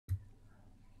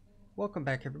Welcome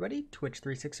back everybody,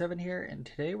 Twitch367 here, and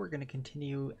today we're going to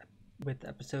continue with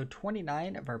episode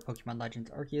 29 of our Pokemon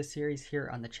Legends Arceus series here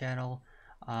on the channel.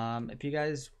 If you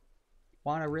guys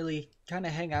want to really kind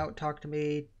of hang out, talk to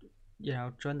me,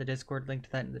 join the Discord, link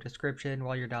to that in the description.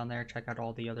 While you're down there, check out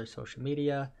all the other social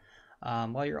media.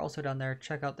 While you're also down there,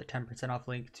 check out the 10% off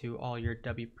link to all your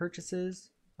W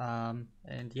purchases. And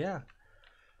yeah.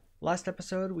 Last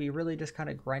episode, we really just kind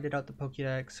of grinded out the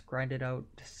Pokédex, grinded out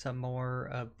some more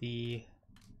of the,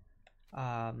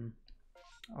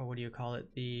 what do you call it,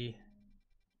 the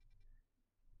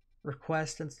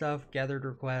request and stuff, gathered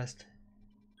request,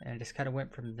 and just kind of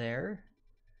went from there.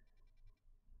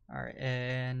 Alright,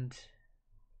 and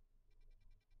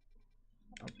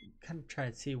I'm kind of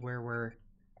trying to see where we're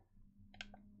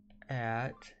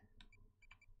at.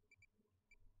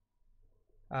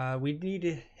 We need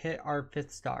to hit our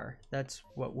 5th star. That's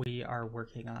what we are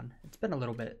working on. It's been a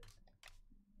little bit.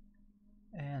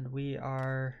 And we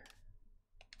are...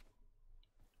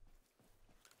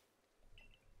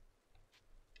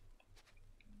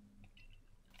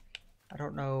 I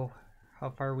don't know how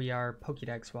far we are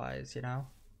Pokédex wise, you know?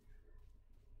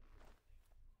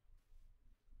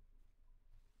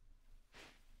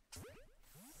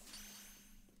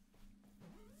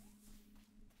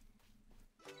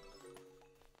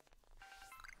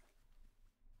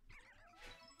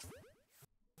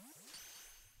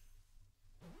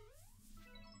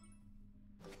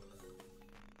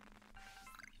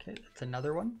 Okay, that's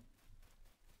another one.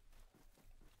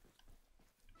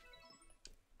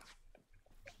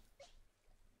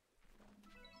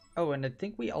 Oh, and I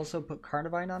think we also put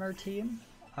Carnivine on our team.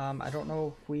 I don't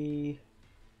know if we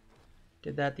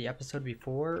did that the episode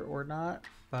before or not,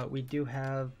 but we do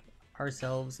have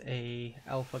ourselves a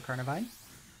Alpha Carnivine.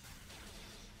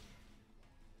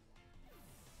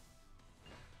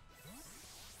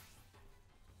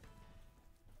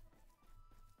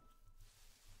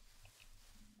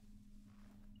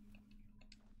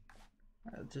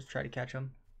 Let's just try to catch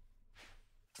him.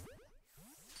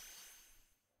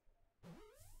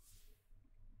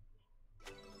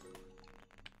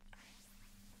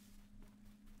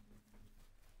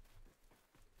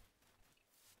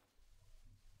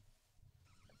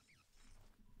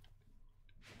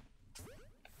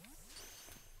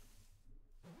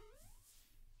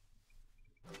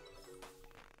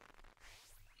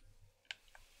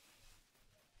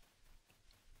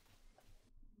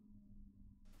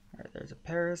 Alright, there's a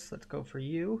Paris. Let's go for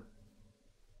you.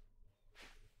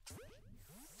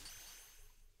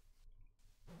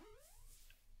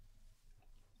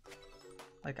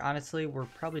 Like, honestly, we're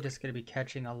probably just going to be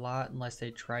catching a lot unless they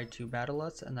try to battle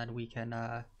us, and then we can,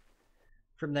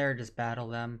 from there, just battle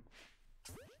them.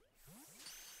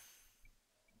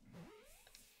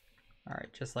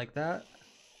 Alright, just like that.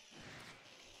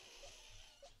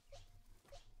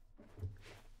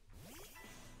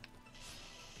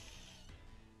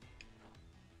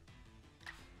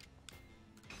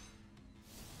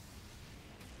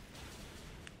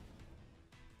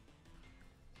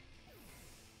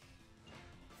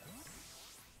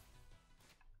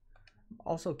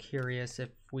 Also curious if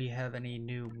we have any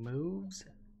new moves.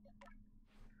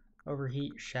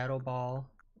 Overheat, Shadow Ball.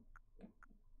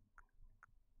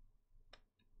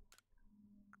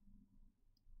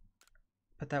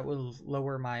 But that will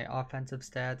lower my offensive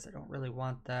stats. I don't really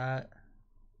want that.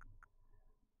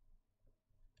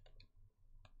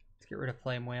 Let's get rid of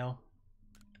Flame Whale.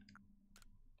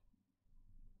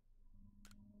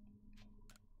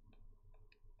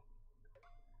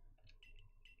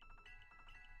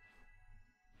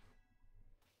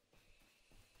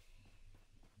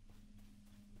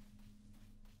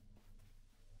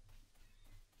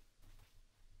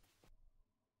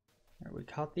 We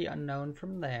caught the unknown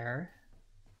from there.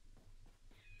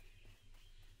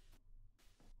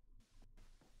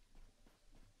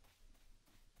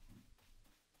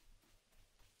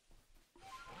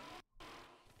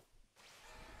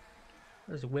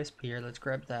 There's a Wisp here, let's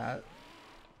grab that.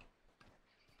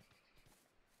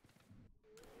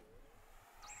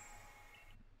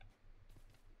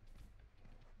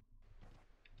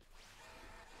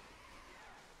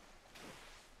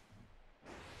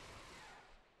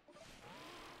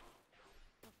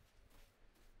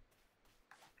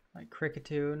 Like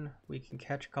Cricketune, we can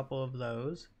catch a couple of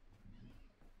those.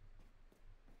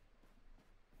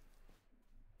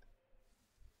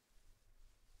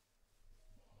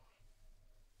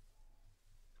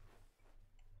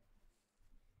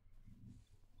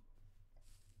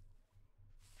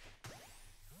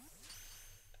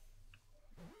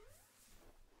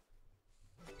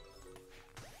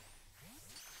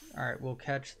 Alright, we'll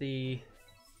catch the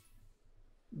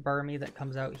Barmy that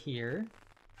comes out here.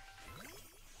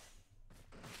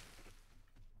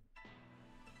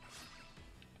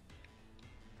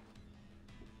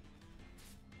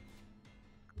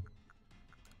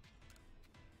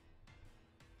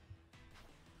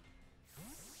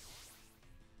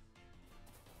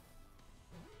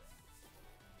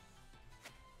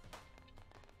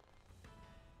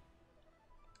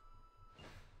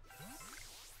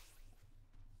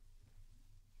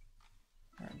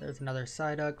 There's another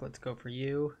Psyduck. Let's go for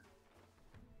you.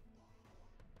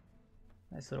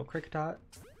 Nice little Kricketot.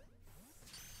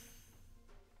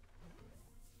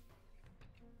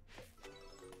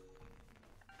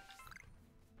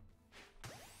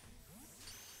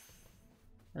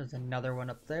 There's another one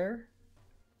up there.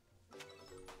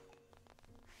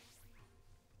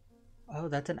 Oh,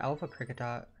 that's an Alpha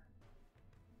Kricketot.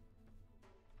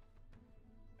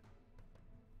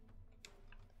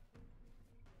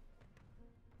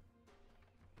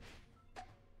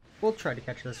 We'll try to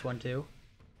catch this one too.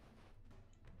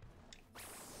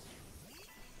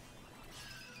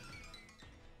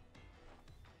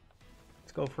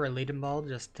 Let's go for a lead-in ball,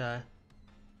 just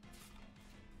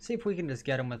see if we can just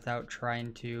get him without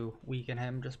trying to weaken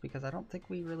him, just because I don't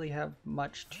think we really have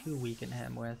much to weaken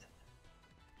him with.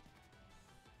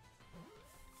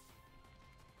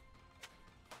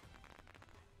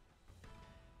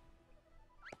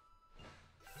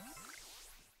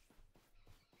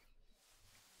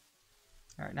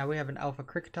 Alright, now we have an Alpha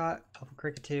Kricketot, Alpha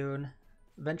Kricketune.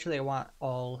 Eventually I want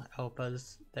all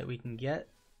Alphas that we can get.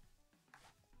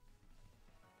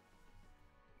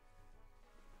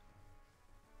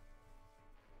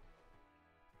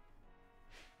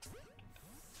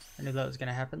 I knew that was going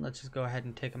to happen. Let's just go ahead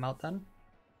and take them out then.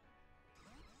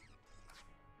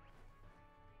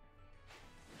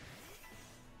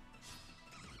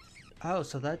 Oh,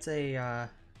 so that's a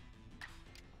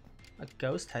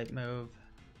ghost type move.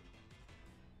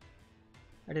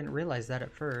 I didn't realize that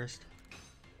at first.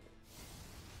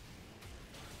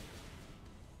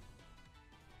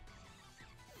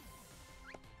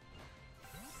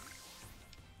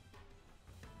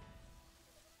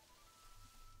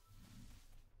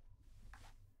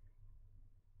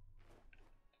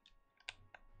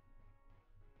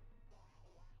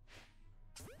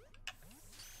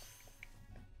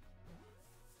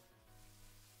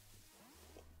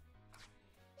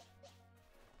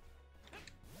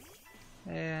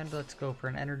 And let's go for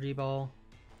an energy ball.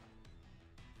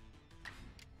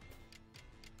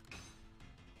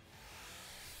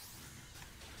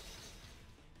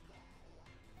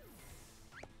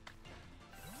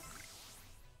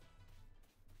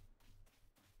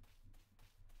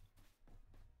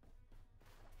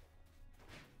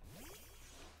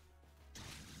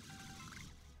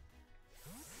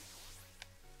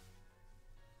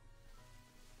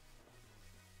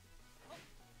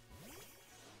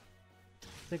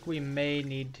 I think we may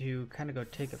need to kind of go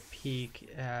take a peek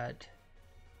at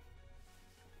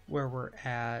where we're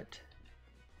at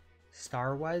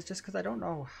star-wise, just because I don't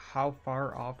know how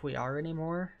far off we are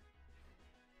anymore.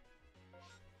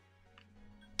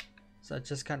 So let's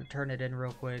just kind of turn it in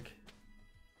real quick.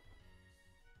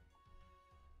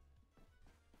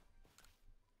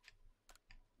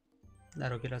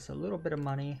 That'll get us a little bit of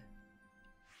money.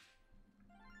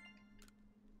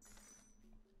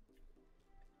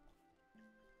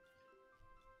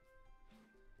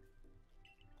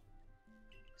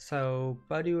 So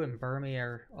Budu and Burmy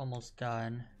are almost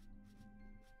done.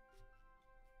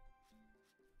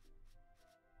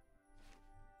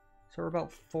 So we're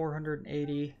about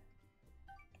 480.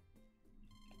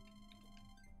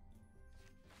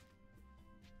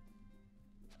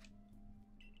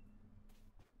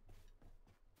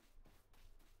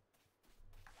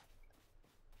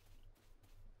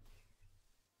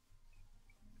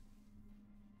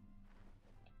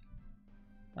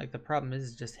 Like, the problem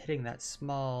is just hitting that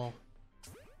small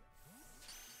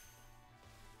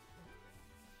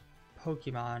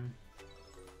Pokemon.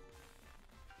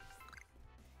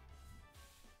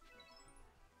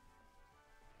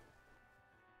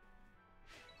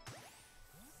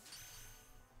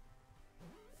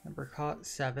 Number caught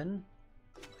 7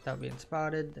 without being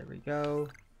spotted. There we go.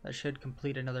 That should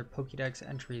complete another Pokédex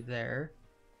entry there.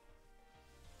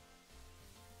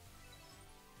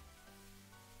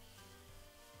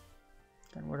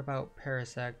 Then what about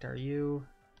Parasect? Are you...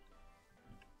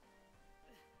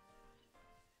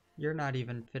 You're not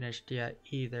even finished yet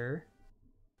either.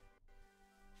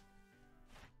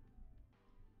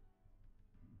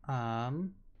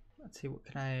 Let's see, what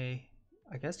can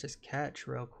I guess just catch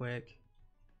real quick.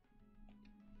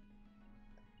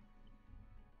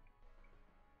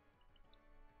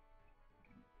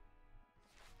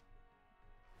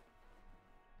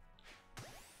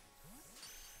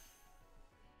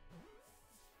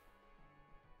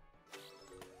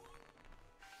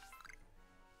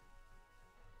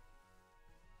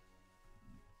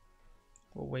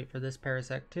 We'll wait for this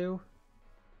Parasect too.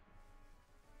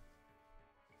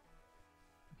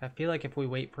 I feel like if we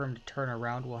wait for him to turn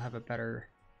around, we'll have a better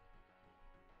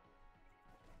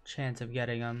chance of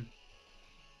getting him.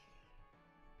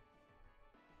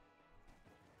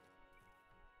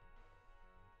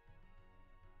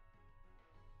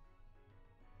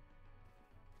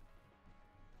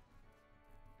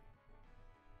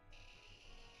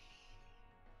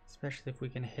 Especially if we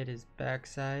can hit his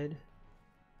backside.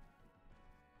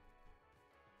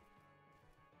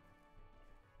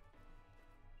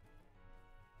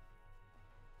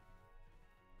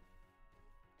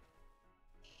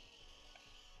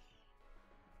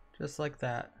 Just like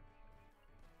that.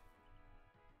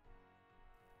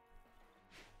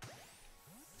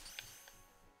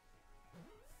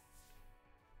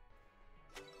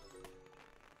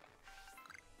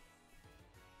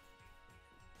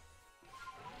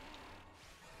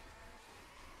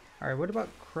 Alright, what about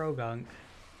Krogunk?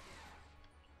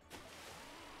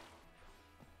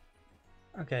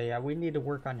 Okay, yeah, we need to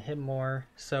work on him more.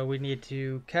 So we need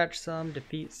to catch some,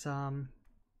 defeat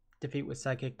with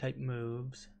psychic type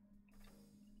moves.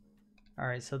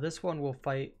 Alright, so this one will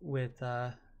fight with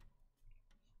our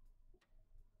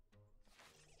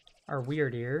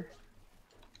Weird Ear.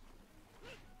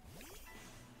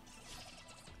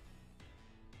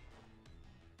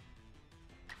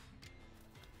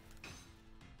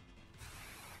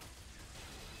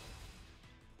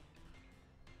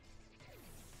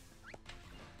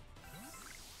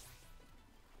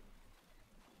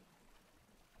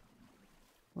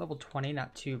 Level 20,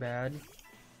 not too bad.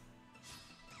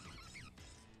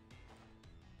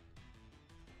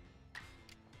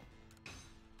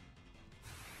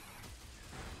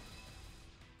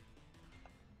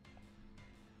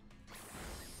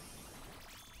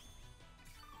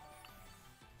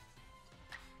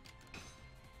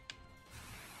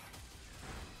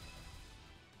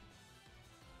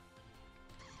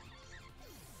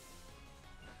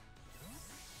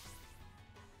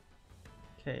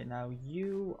 Okay, now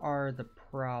you are the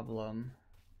problem.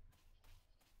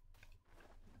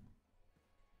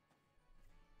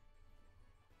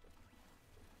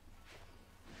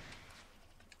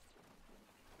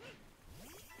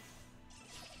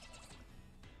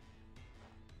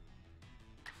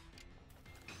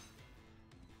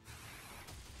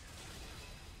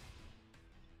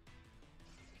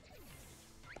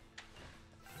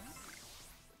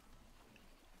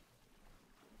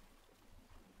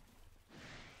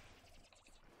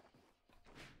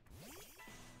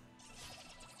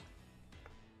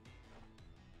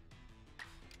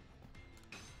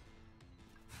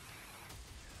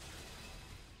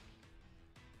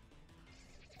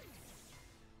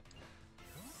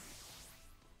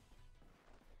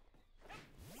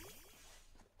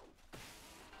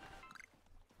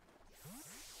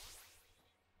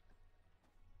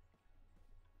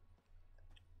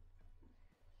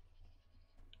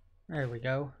 There we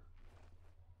go.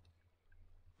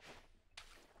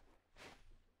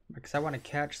 Because I want to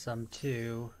catch some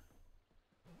too.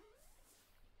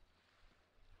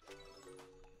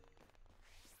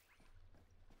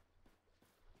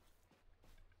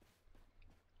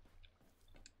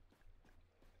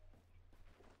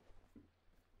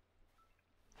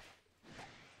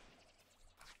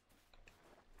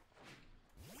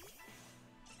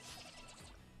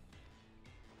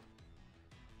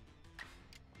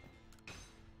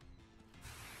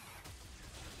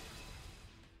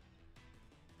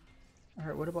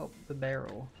 Alright, what about the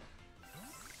barrel?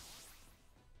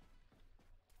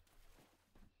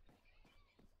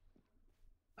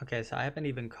 Okay, so I haven't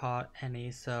even caught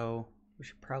any, so we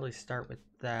should probably start with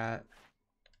that.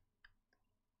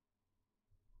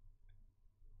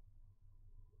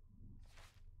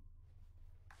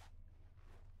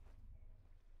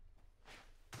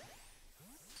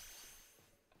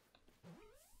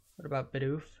 What about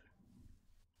Bidoof?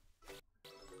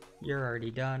 You're already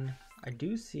done. I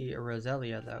do see a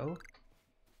Roselia though.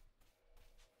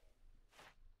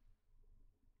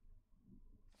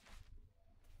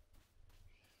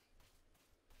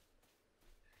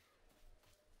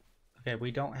 Okay,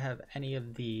 we don't have any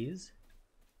of these.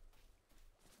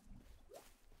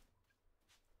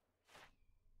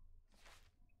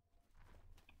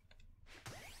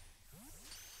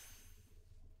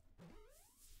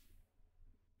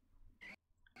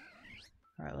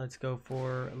 Alright, let's go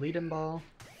for Lead Ball.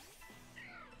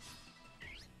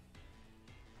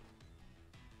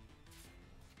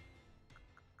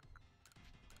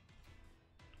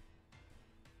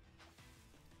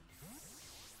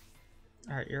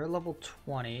 Alright, you're level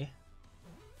 20.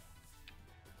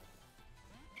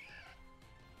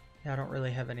 Yeah, I don't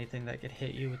really have anything that could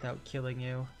hit you without killing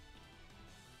you.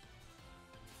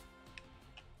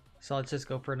 So let's just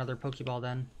go for another Pokeball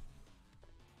then.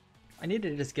 I need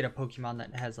to just get a Pokemon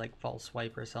that has like False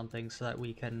Swipe or something so that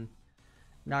we can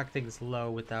knock things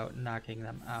low without knocking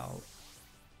them out.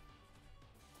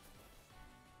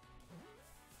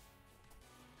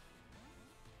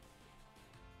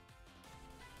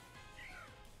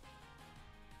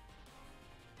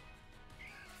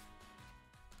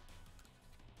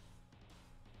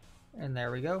 And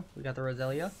there we go. We got the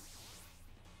Roselia.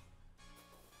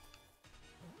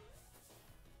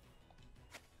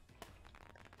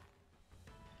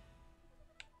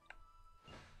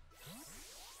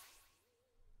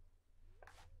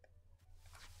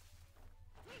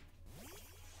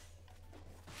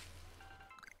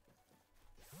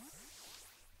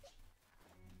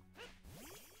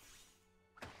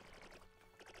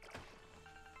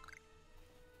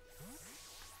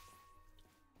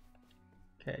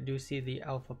 Okay, I do see the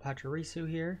Alpha Pachirisu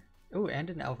here. Oh, and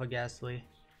an Alpha Ghastly.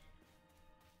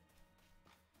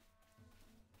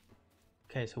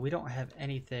 Okay, so we don't have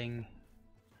anything.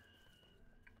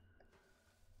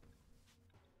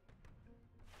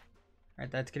 Alright,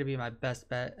 that's going to be my best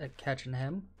bet at catching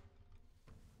him.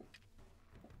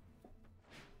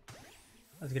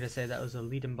 I was going to say that was a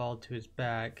lead-in ball to his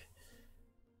back.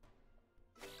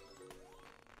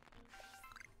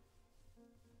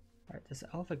 Alright, this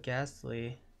Alpha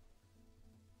Ghastly.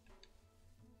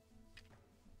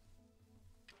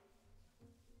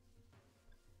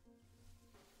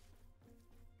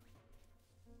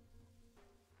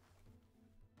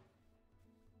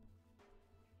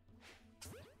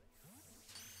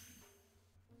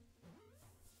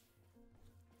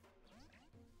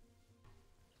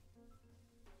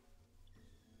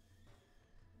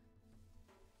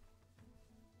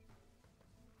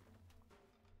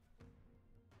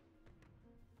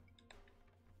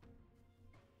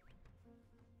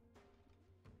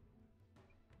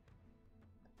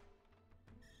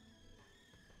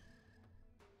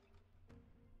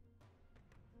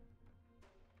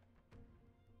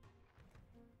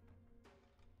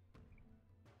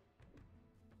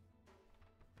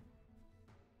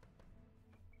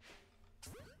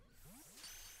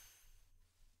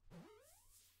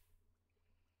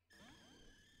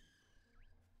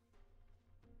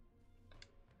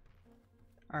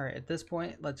 Alright, at this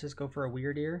point, let's just go for a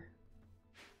Weird Ear.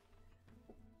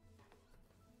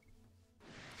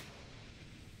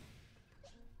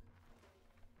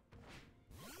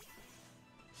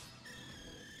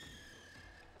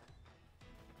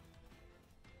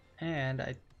 And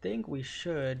I think we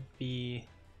should be...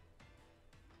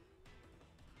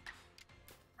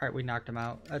 Alright, we knocked him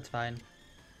out. That's fine.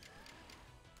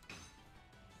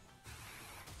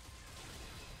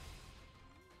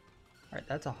 Alright,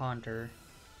 that's a Haunter.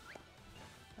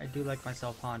 I do like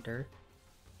myself Haunter.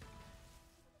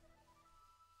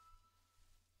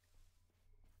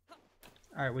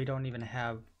 Alright, we don't even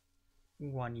have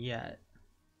one yet.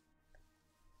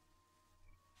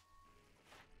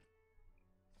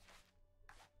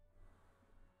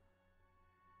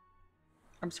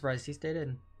 I'm surprised he stayed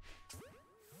in.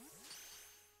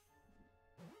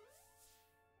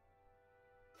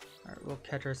 Alright, we'll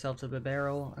catch ourselves with a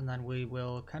barrel, and then we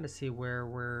will kind of see where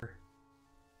we're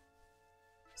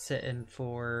sitting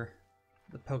for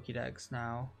the Pokédex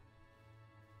now.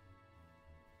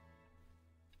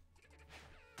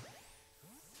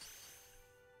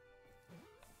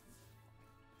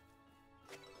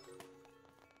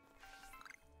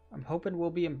 I'm hoping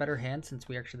we'll be in better hands since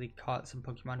we actually caught some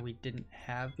Pokemon we didn't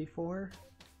have before.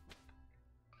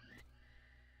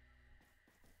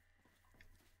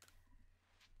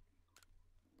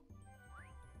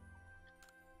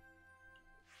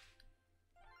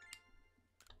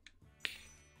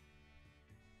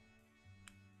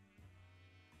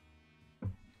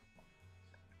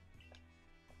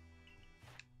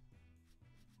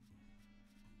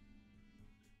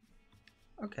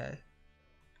 Okay.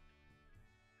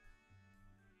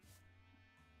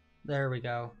 There we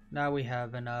go. Now we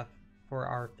have enough for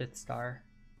our 5th star.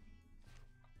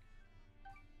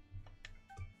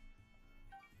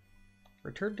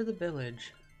 Return to the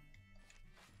village.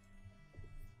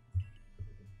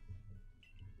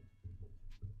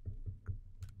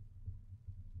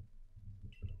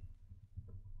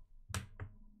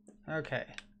 Okay.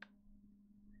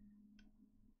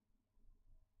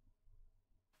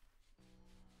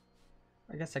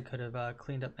 I guess I could have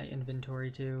cleaned up my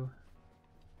inventory too.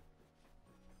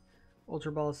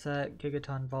 Ultra Ball set,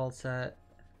 Gigaton Ball set.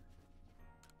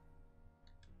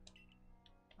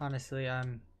 Honestly,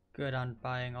 I'm good on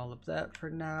buying all of that for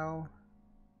now.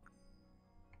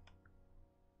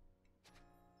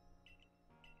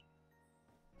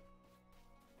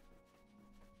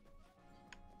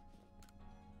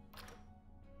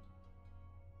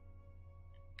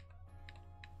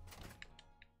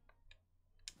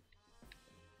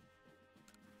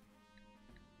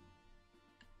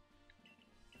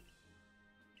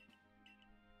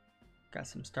 Got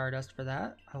some Stardust for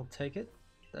that. I'll take it.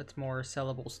 That's more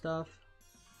sellable stuff.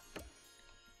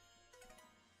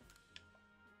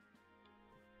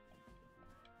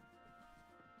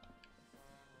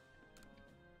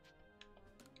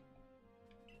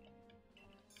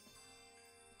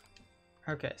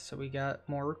 Okay, so we got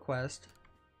more requests.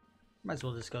 Might as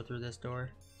well just go through this door.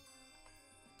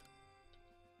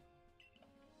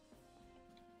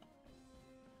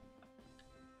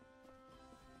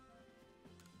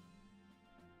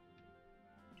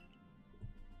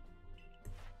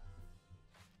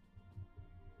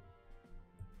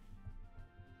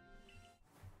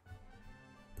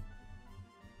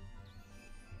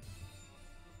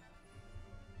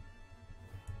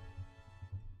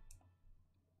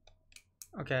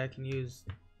 Okay, I can use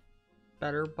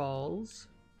better balls.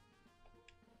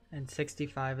 And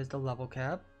 65 is the level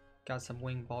cap. Got some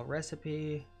wing ball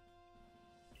recipe.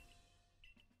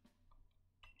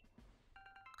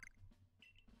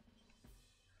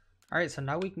 Alright, so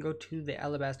now we can go to the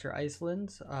Alabaster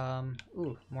Icelands.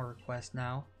 Ooh, more requests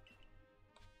now.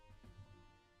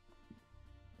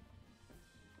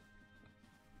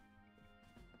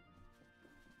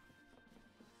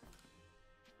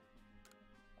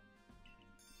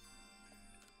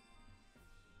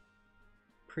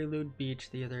 Prelude Beach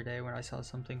the other day when I saw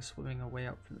something swimming away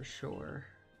out from the shore.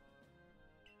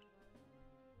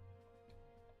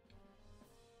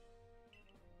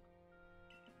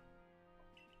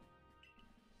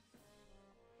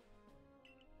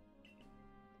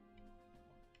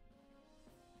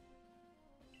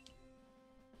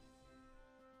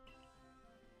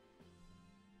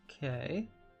 Okay.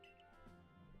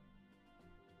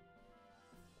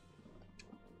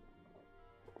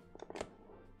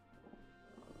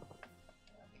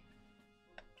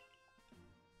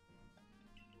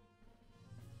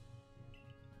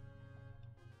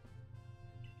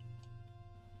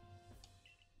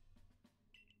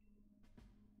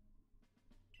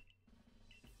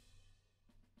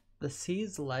 The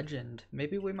Sea's Legend.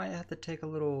 Maybe we might have to take a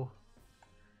little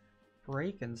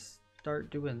break and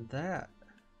start doing that.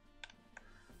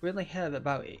 We only have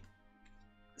about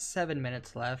 7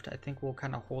 minutes left. I think we'll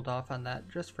kind of hold off on that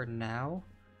just for now.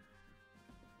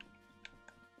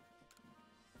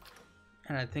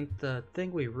 And I think the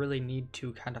thing we really need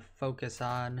to kind of focus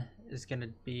on is going to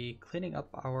be cleaning up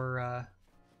our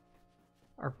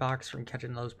box from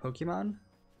catching those Pokemon.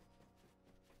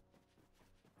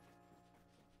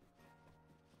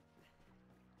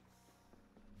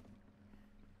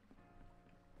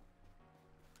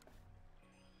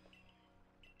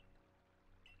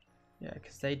 Yeah,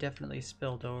 because they definitely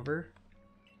spilled over.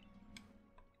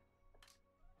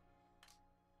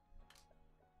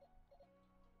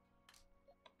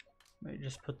 Maybe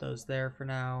just put those there for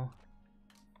now.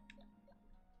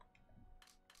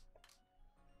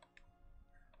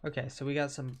 Okay, so we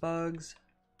got some bugs.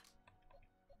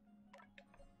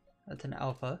 That's an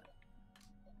alpha.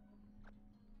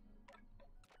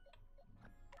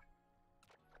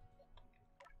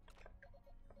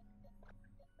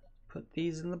 Put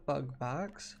these in the bug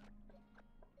box.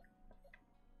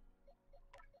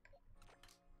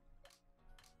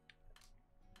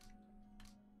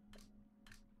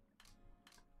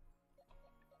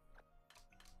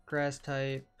 Grass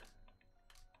type.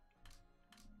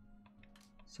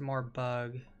 Some more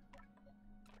bug.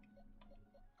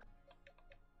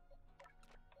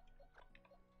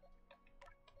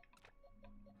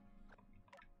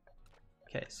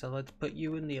 Okay, so let's put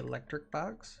you in the electric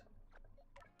box.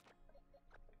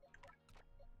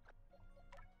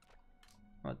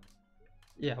 Well,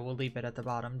 yeah, we'll leave it at the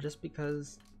bottom just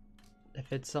because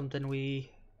if it's something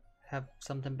we have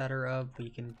something better of, we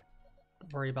can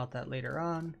worry about that later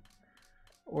on.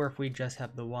 Or if we just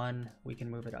have the one, we can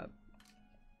move it up.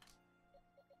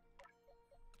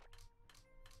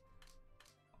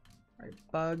 Alright,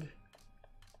 bug.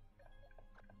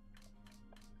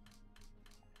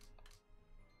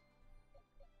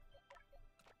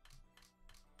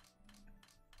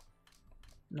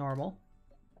 Normal.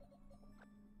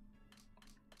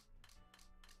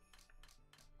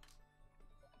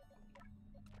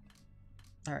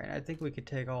 Alright, I think we could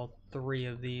take all 3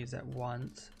 of these at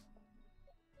once.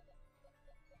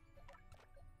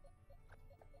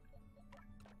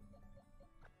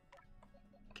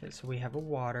 Okay, so we have a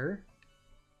water.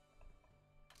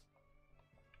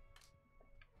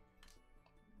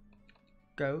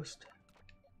 Ghost.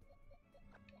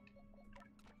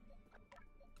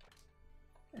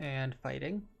 And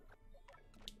fighting.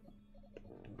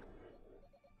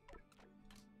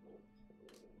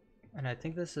 And I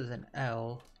think this is an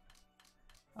L.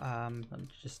 Let me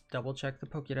just double check the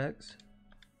Pokédex.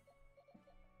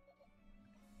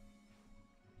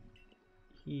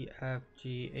 E, F,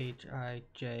 G, H, I,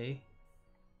 J,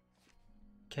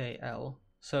 K, L.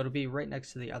 So it'll be right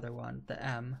next to the other one, the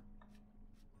M.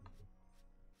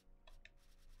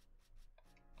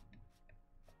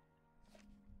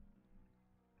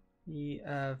 E,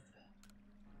 F,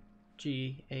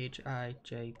 G-H-I-J-K-L.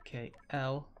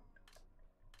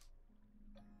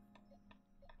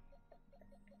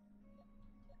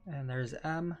 And there's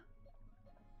M.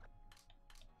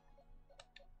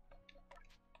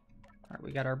 Alright,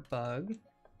 we got our bug.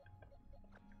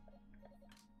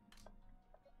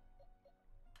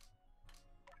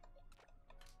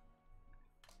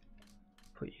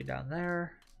 Put you down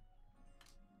there.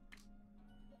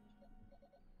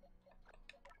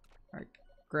 Alright,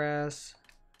 grass.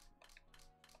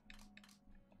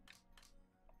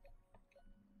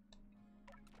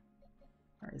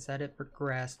 Alright, is that it for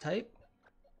grass type?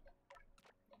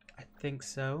 I think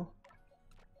so.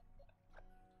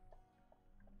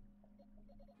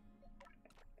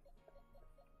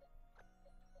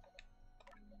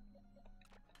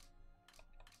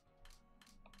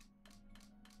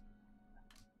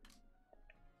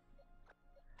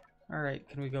 Alright,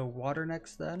 can we go water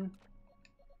next then?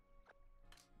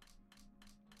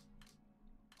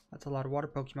 That's a lot of water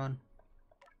Pokemon.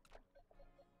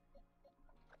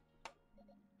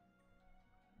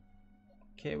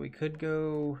 Okay, we could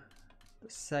go the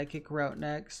psychic route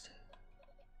next.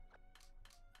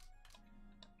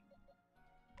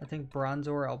 I think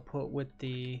Bronzor I'll put with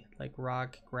the like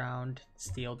rock, ground,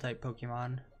 steel type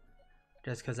Pokemon.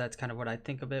 Just because that's kind of what I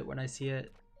think of it when I see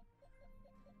it.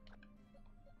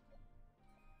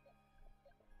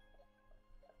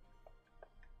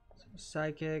 So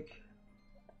psychic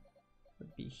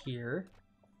would be here.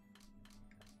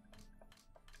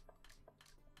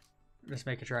 Just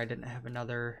making sure I didn't have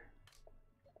another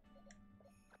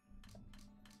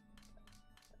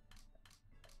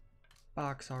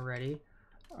box already.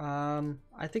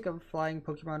 I think of flying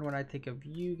Pokemon when I think of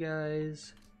you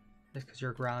guys, just because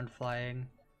you're ground flying.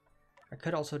 I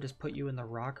could also just put you in the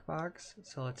rock box,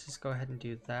 so let's just go ahead and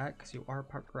do that, because you are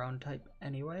part ground type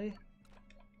anyway.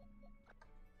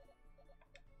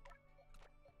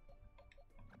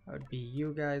 That would be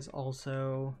you guys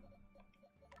also.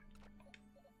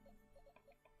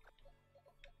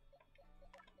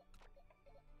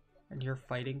 And you're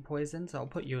fighting poison, so I'll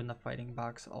put you in the fighting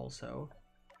box also.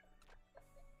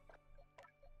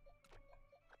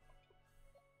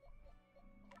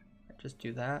 Just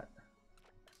do that.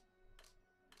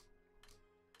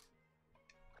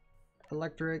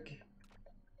 Electric.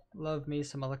 Love me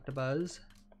some Electabuzz.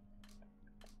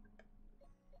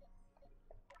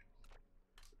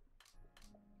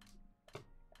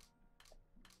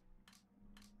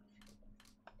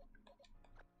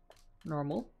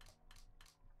 Normal.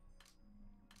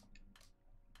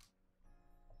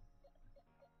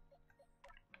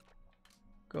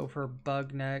 Go for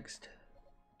bug next.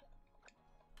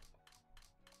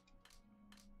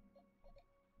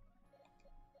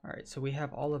 Alright, so we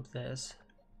have all of this.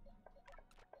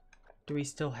 Do we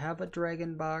still have a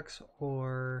dragon box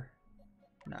or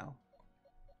no?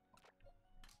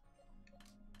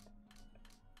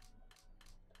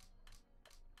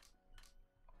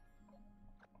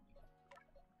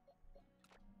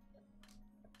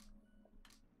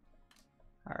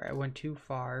 Alright, I went too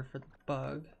far for the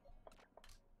bug.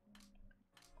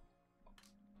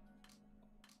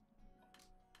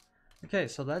 Okay,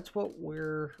 so that's what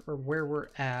where we're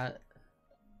at.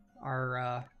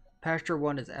 Our pasture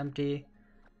one is empty,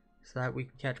 so that we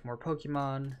can catch more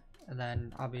Pokemon, and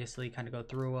then obviously kind of go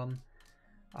through them.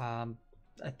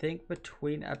 I think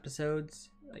between episodes,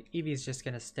 like, Eevee's just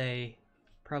gonna stay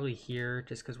probably here,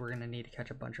 just because we're gonna need to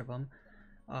catch a bunch of them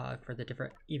for the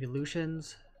different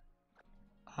evolutions.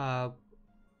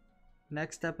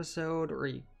 Next episode, or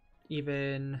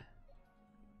even...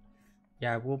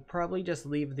 yeah, we'll probably just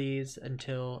leave these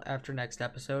until after next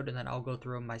episode, and then I'll go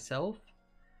through them myself.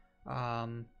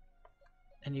 And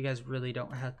you guys really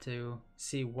don't have to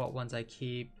see what ones I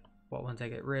keep, what ones I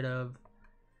get rid of.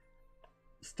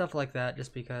 Stuff like that,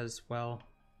 just because, well,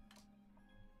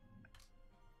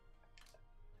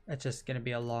 it's just going to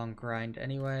be a long grind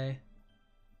anyway.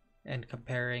 And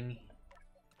comparing,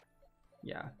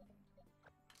 yeah.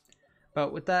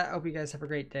 But with that, I hope you guys have a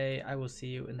great day. I will see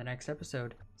you in the next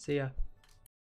episode. See ya.